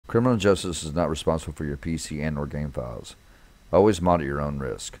Criminal justice is not responsible for your PC and or game files. Always mod at your own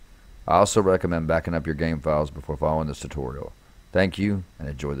risk. I also recommend backing up your game files before following this tutorial. Thank you and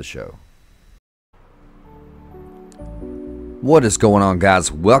enjoy the show. What is going on, guys?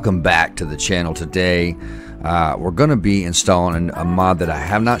 Welcome back to the channel. Today we're going to be installing a mod that I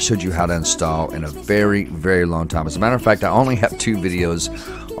have not showed you how to install in a very long time. As a matter of fact, I only have 2 videos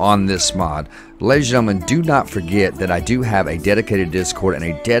on this mod. Ladies and gentlemen, do not forget that I do have a dedicated Discord and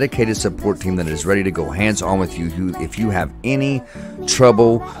a dedicated support team that is ready to go hands-on with you if you have any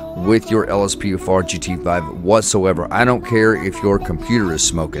trouble with your LSPDFR GT5 whatsoever. I don't care if your computer is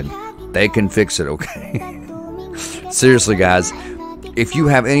smoking. They can fix it, okay? Seriously, guys, if you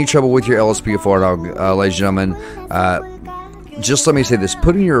have any trouble with your LSPDFR, ladies and gentlemen, just let me say this: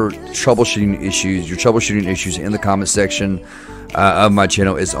 put in your troubleshooting issues in the comment section of my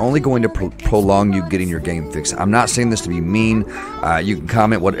channel. Is only going to prolong you getting your game fixed. I'm not saying this to be mean. You can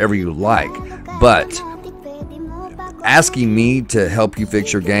comment whatever you like, but asking me to help you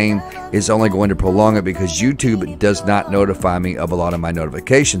fix your game is only going to prolong it because YouTube does not notify me of a lot of my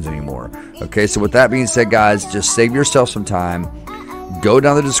notifications anymore. Okay, so with that being said, guys, just save yourself some time. Go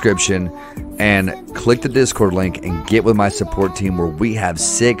down the description and click the Discord link and get with my support team, where we have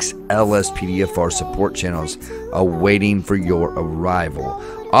 6 LSPDFR support channels awaiting for your arrival.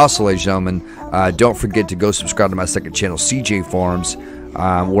 Also, ladies and gentlemen, don't forget to go subscribe to my second channel, CJ Farms,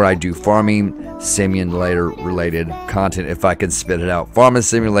 where I do farming simulator related content, if I can spit it out. Farming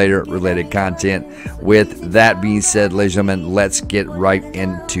simulator related content. With that being said, ladies and gentlemen, let's get right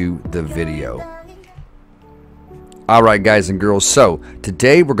into the video. Alright, guys and girls, so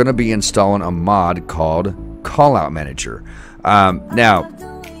today we're going to be installing a mod called Callout Manager. Now,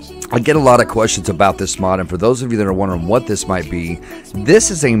 I get a lot of questions about this mod, and for those of you that are wondering what this might be,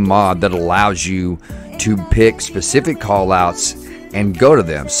 this is a mod that allows you to pick specific callouts and go to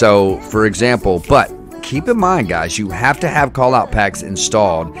them. So, for example, but keep in mind, guys, you have to have callout packs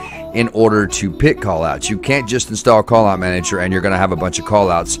installed in order to pick callouts. You can't just install Callout Manager and you're going to have a bunch of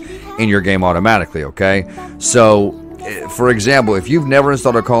callouts in your game automatically, okay? So, for example, if you've never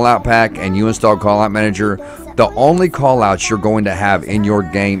installed a callout pack and you install Callout Manager, the only callouts you're going to have in your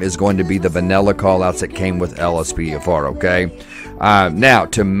game is going to be the vanilla callouts that came with LSPDFR, okay? Now,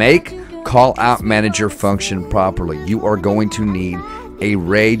 to make Callout Manager function properly, you are going to need a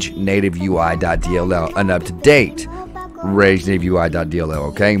RageNativeui.dll, an up-to-date RageNativeui.dll,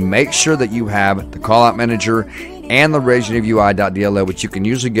 okay? Make sure that you have the Callout Manager and the RageNativeui.dll, which you can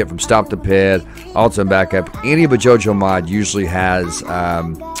usually get from Stop the Ped, Ultimate Backup. Any but JoJo mod usually has,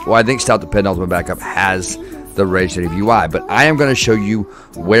 well, I think Stop the Ped and Ultimate Backup has the RageNativeui, but I am going to show you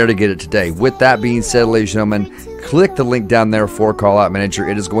where to get it today. With that being said, ladies and gentlemen, click the link down there for Callout Manager.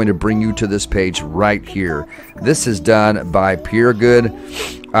 It is going to bring you to this page right here. This is done by Peergood.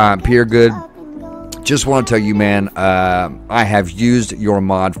 Just want to tell you, man, I have used your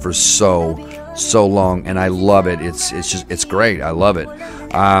mod for so long, and I love it. It's great. I love it.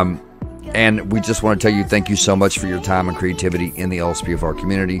 And we just want to tell you thank you so much for your time and creativity in the LSPDFR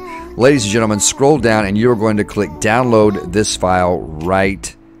community. Ladies and gentlemen, scroll down and you're going to click download this file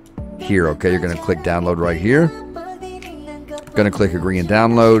right here. Okay, you're going to click download right here. Going to click agree and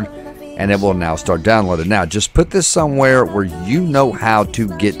download, and it will now start downloading. Now, just put this somewhere where you know how to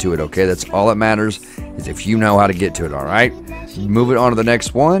get to it, okay? That's all that matters, is if you know how to get to it, all right? Move it on to the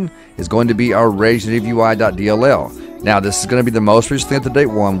next one. Is going to be our RageNativeui.dll. Now, this is going to be the most recently up-to-date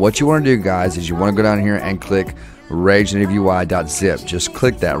one. What you want to do, guys, is you want to go down here and click RageNativeui.zip. Just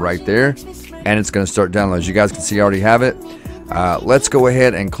click that right there, and it's going to start downloading. As you guys can see, I already have it. Let's go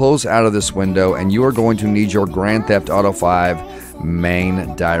ahead and close out of this window, and you are going to need your Grand Theft Auto 5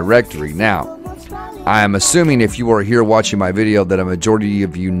 main directory. Now, I am assuming if you are here watching my video that a majority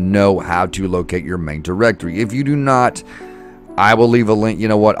of you know how to locate your main directory. If you do not, I will leave a link. You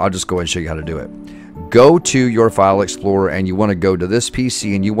know what? I'll just go ahead and show you how to do it. Go to your file explorer and you want to go to this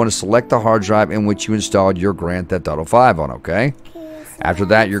PC and you want to select the hard drive in which you installed your Grand Theft Auto 5 on, okay? After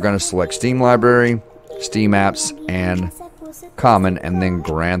that, you're going to select Steam Library, Steam Apps, and Common, and then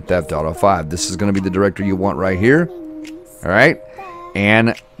Grand Theft Auto 5. This is going to be the directory you want right here. All right?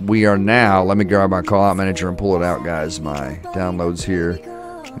 And we are now, let me grab my Callout Manager and pull it out, guys. My downloads here.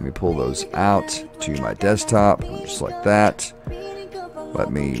 Let me pull those out to my desktop, just like that.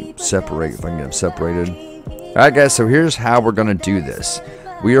 Let me separate, if I can get them separated. Alright, guys, so here's how we're going to do this.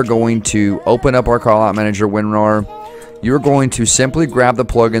 We are going to open up our Callout Manager WinRAR. You're going to simply grab the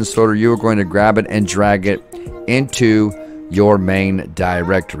plugins folder. You are going to grab it and drag it into your main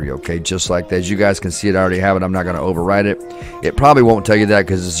directory, okay, just like that. As you guys can see, it, I already have it. I'm not going to overwrite it. It probably won't tell you that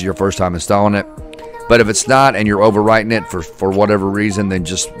because this is your first time installing it. But if it's not and you're overwriting it for whatever reason, then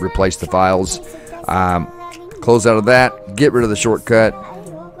just replace the files. Close out of that. Get rid of the shortcut.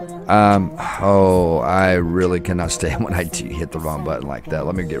 Oh, I really cannot stand when I hit the wrong button like that.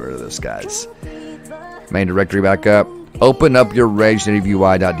 Let me get rid of this, guys. Main directory back up. Open up your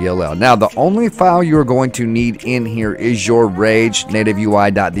RageNativeui.dll. Now, the only file you're going to need in here is your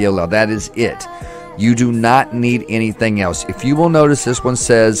RageNativeui.dll. That is it. You do not need anything else. If you will notice, this one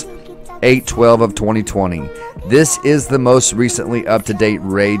says 8/12 of 2020. This is the most recently up-to-date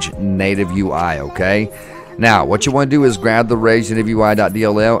Rage Native UI, okay? Now, what you want to do is grab the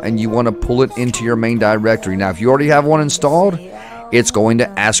RageNativeui.dll and you want to pull it into your main directory. Now, if you already have one installed, it's going to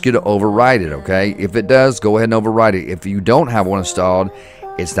ask you to override it, okay? If it does, go ahead and override it. If you don't have one installed,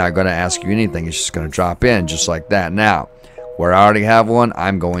 it's not going to ask you anything. It's just going to drop in just like that. Now, where I already have one,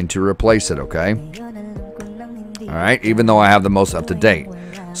 I'm going to replace it, okay? All right, even though I have the most up-to-date.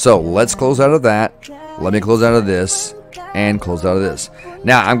 So, let's close out of that. Let me close out of this and close out of this.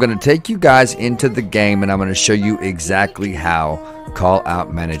 Now, I'm going to take you guys into the game and I'm going to show you exactly how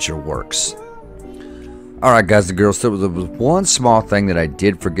Callout Manager works. Alright guys and girls, so there was one small thing that I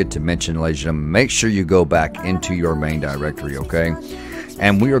did forget to mention, ladies and gentlemen. Make sure you go back into your main directory, okay?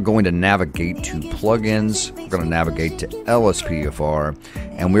 And we are going to navigate to plugins, we're going to navigate to LSPDFR,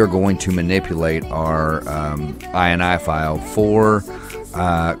 and we are going to manipulate our INI file for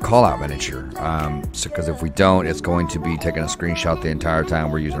Callout Manager. Because if we don't, it's going to be taking a screenshot the entire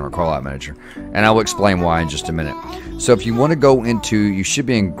time we're using our Callout Manager. And I will explain why in just a minute. So if you want to go into, you should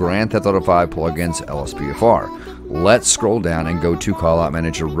be in Grand Theft Auto 5 plugins LSPDFR. Let's scroll down and go to Callout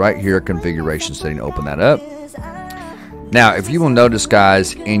Manager right here, configuration setting, open that up. Now, if you will notice,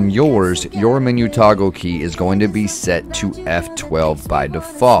 guys, in yours, your menu toggle key is going to be set to F12 by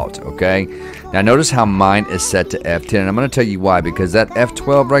default, okay? Now, notice how mine is set to F10, and I'm going to tell you why, because that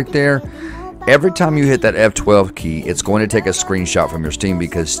F12 right there, every time you hit that F12 key, it's going to take a screenshot from your Steam,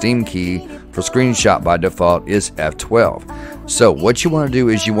 because Steam key for screenshot by default is F12. So, what you want to do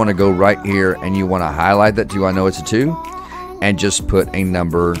is you want to go right here, and you want to highlight that to I know it's a 2, and just put a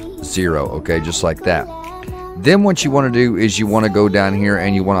number 0, okay, just like that. Then what you want to do is you want to go down here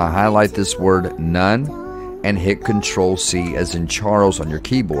and you want to highlight this word none and hit Control C as in Charles on your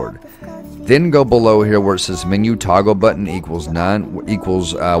keyboard. Then go below here where it says menu toggle button equals none,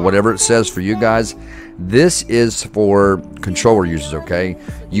 equals whatever it says for you guys. This is for controller users, okay?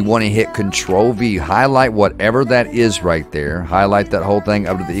 You want to hit Control V, highlight whatever that is right there, highlight that whole thing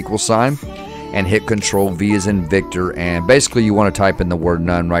up to the equal sign, and hit Control V as in Victor, and basically you want to type in the word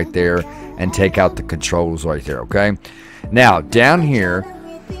none right there and take out the controls right there, okay? Now, down here,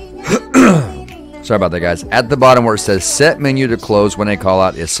 sorry about that, guys. At the bottom where it says set menu to close when a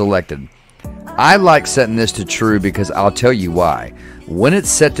callout is selected. I like setting this to true because I'll tell you why. When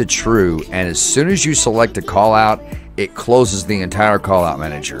it's set to true, and as soon as you select a callout, it closes the entire Callout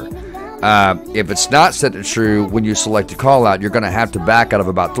Manager. If it's not set to true, when you select a callout, you're going to have to back out of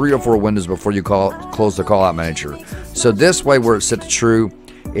about 3 or 4 windows before you close the Callout Manager. So this way, where it's set to true,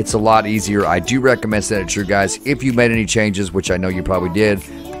 it's a lot easier. I do recommend setting it to true, guys. If you made any changes, which I know you probably did,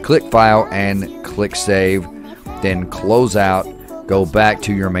 click File and click Save. Then close out. Go back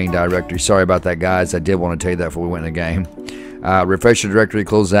to your main directory. Sorry about that, guys. I did want to tell you that before we went in the game. Refresh your directory,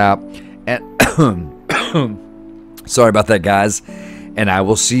 close out. And sorry about that, guys. And I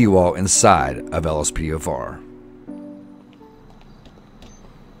will see you all inside of LSPDFR.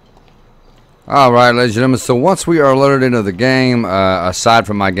 Alright, ladies and gentlemen, so once we are loaded into the game, aside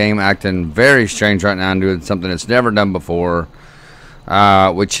from my game acting very strange right now and doing something it's never done before,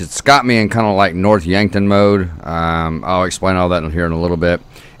 which it's got me in kind of like North Yankton mode. I'll explain all that here in a little bit.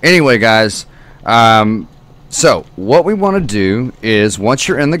 Anyway, guys, so what we want to do is once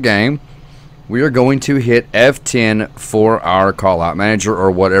you're in the game, we are going to hit F10 for our Callout Manager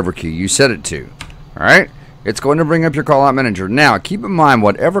or whatever key you set it to. Alright? It's going to bring up your Callout Manager. Now, keep in mind,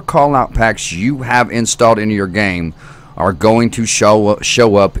 whatever callout packs you have installed into your game are going to show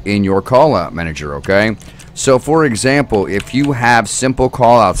up in your Callout Manager, okay? So, for example, if you have simple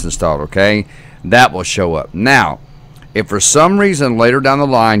callouts installed, okay, that will show up. Now, if for some reason later down the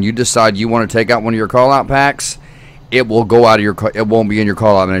line you decide you want to take out one of your callout packs, it will go out of your, it won't be in your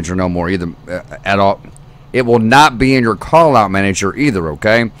Callout Manager no more either, at all. It will not be in your Callout Manager either,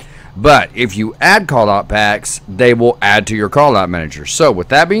 okay? But if you add callout packs, they will add to your Callout Manager. So with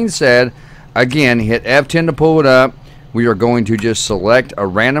that being said, again, hit F10 to pull it up. We are going to just select a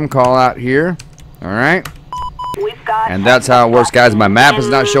random callout here. Alright. And that's how it works, guys. My map is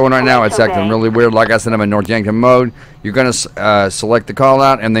not showing right now. It's acting really weird. Like I said, I'm in North Yankton mode. You're going to select the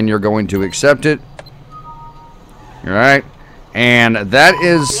callout, and then you're going to accept it. Alright. And that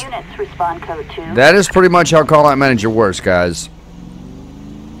is pretty much how Callout Manager works, guys.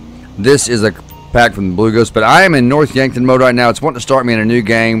 This is a pack from the Blue Ghost, but I am in North Yankton mode right now. It's wanting to start me in a new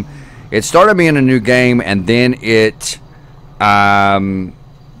game. It started me in a new game, and then it brought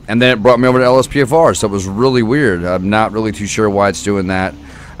me over to LSPDFR, so it was really weird. I'm not really too sure why it's doing that.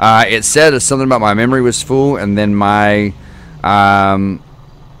 It said something about my memory was full, and then my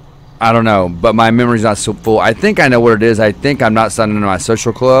I don't know, but my memory's not so full. I think I know what it is. I think I'm not signed into my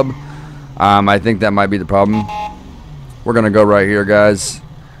social club. I think that might be the problem. We're going to go right here, guys.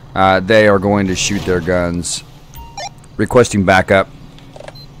 They are going to shoot their guns. Requesting backup.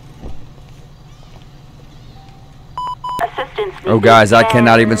 Oh, guys, I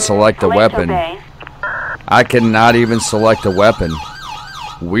cannot even select a weapon. I cannot even select a weapon.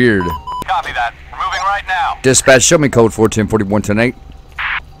 Weird. Copy that. Moving right now. Dispatch, show me code 410-41-10-8.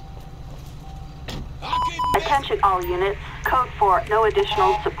 Attention all units. Code 4. No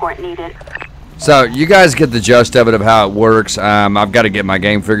additional support needed. So, you guys get the gist of it, of how it works. I've got to get my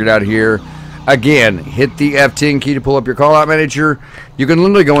game figured out here. Again, hit the F10 key to pull up your Callout Manager. You can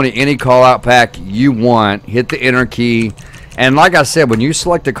literally go into any callout pack you want. Hit the enter key. And like I said, when you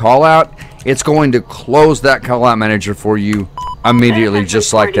select a callout, it's going to close that Callout Manager for you immediately,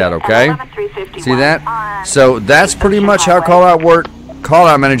 just like that, okay? See that? So, that's pretty much how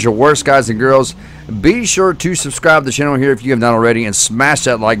Callout Manager works, guys and girls. Be sure to subscribe to the channel here if you have not already, and smash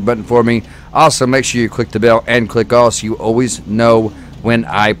that like button for me. Also, make sure you click the bell and click all so you always know when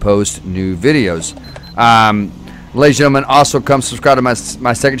I post new videos. Ladies and gentlemen, also come subscribe to my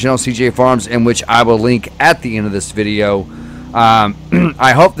second channel, CJ Farms, in which I will link at the end of this video.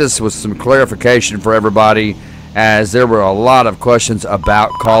 I hope this was some clarification for everybody, as there were a lot of questions about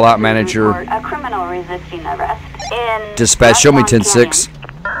Callout Manager. A criminal resisting arrest in Dispatch, show me 10-6.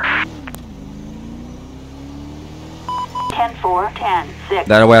 10-4, 10-6.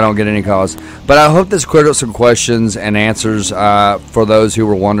 That way I don't get any calls. But I hope this cleared up some questions and answers for those who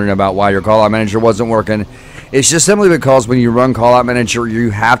were wondering about why your Callout Manager wasn't working. It's just simply because when you run Callout Manager,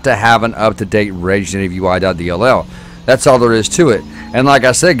 you have to have an up-to-date RageNativeui.dll. That's all there is to it. And like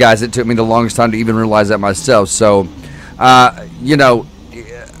I said, guys, it took me the longest time to even realize that myself. So, you know,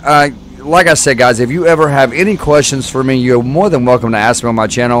 like I said, guys, if you ever have any questions for me, you're more than welcome to ask me on my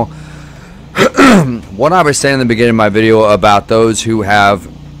channel. What I was saying in the beginning of my video about those who have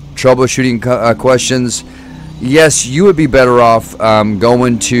troubleshooting questions, yes, you would be better off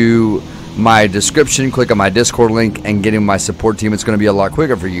going to my description, click on my Discord link, and getting my support team. It's going to be a lot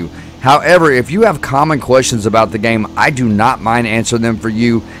quicker for you. However, if you have common questions about the game, I do not mind answering them for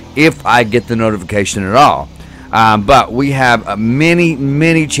you if I get the notification at all. But we have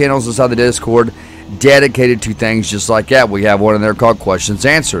many channels inside the Discord dedicated to things just like that. We have one in there called Questions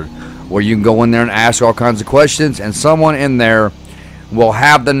Answered, where you can go in there and ask all kinds of questions, and someone in there will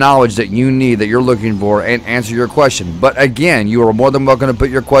have the knowledge that you need, that you're looking for, and answer your question. But again, you are more than welcome to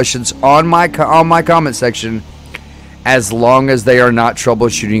put your questions on my comment section, as long as they are not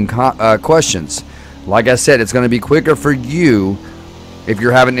troubleshooting questions. Like I said, it's going to be quicker for you if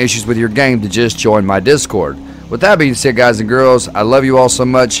you're having issues with your game to just join my Discord. With that being said, guys and girls, I love you all so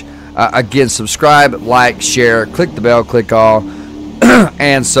much. Again, subscribe, like, share, click the bell, click all,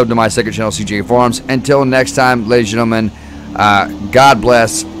 and sub to my second channel, CJ Farms. Until next time, ladies and gentlemen, God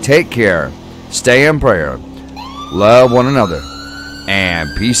bless, take care, stay in prayer, love one another, and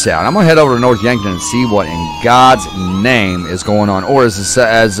peace out. I'm going to head over to North Yankton and see what in God's name is going on. Or as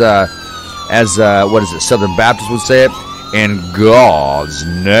what is it, Southern Baptists would say it, in God's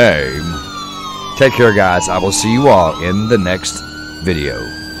name. Take care, guys. I will see you all in the next video.